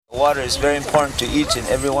water is very important to each and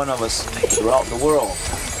every one of us throughout the world.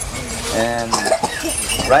 And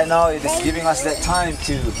right now it is giving us that time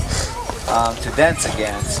to dance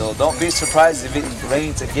again. So don't be surprised if it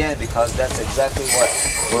rains again, because that's exactly what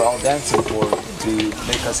we're all dancing for, to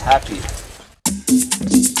make us happy.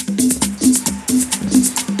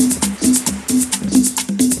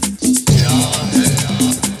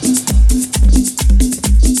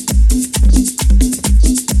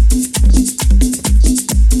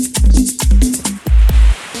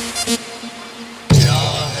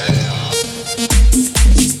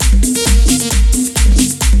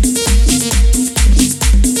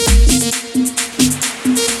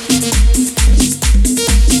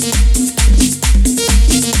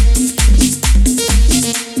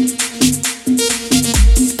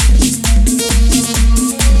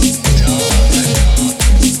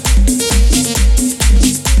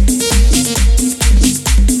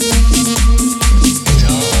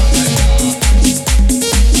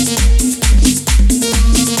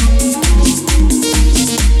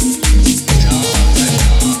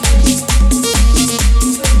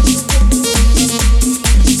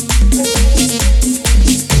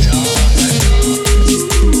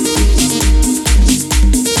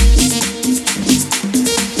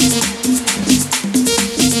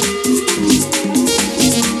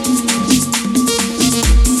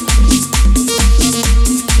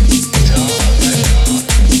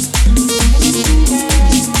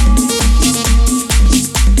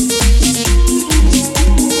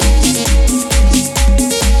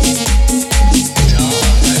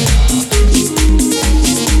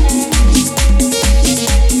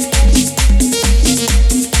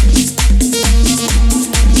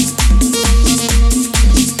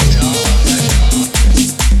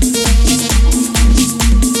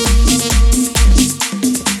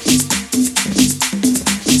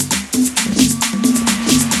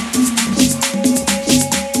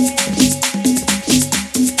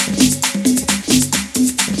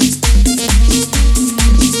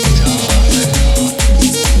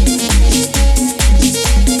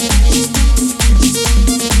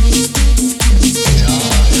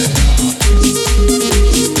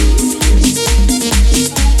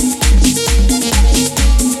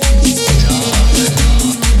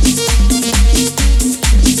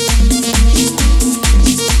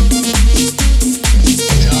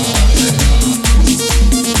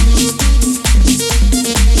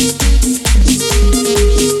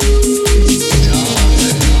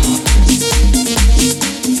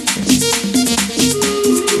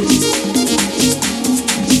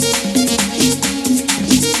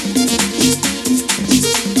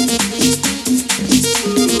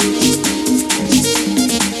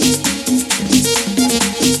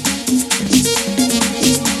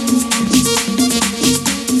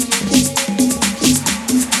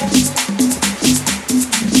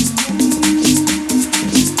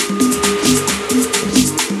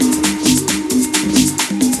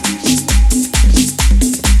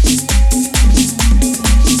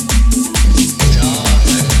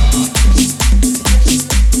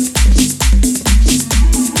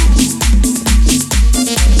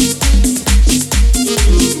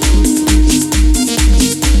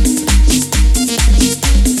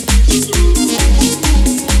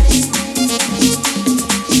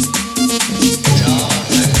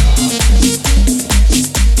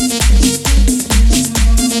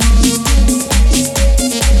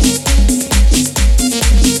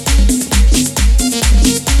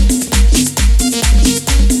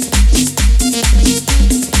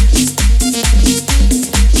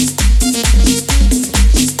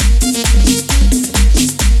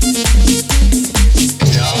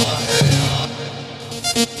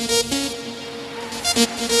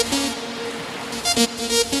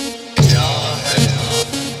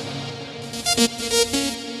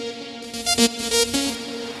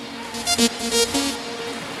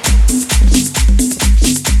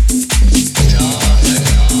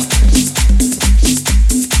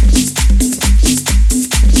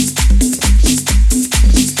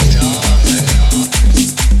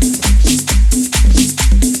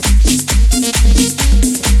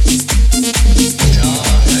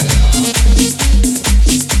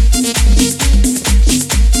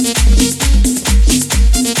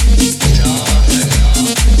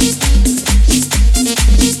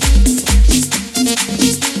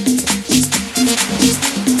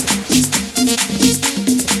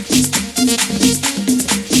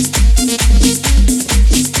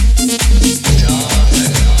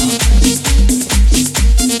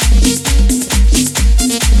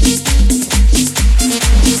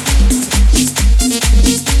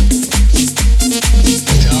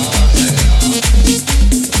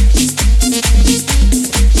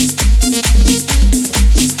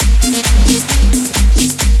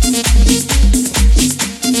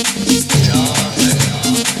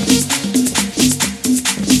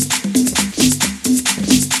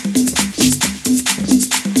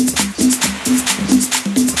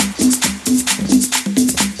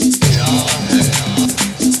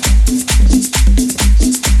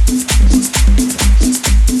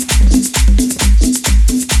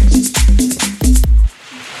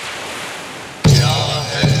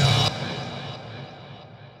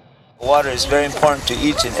 water is very important to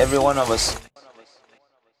each and every one of us.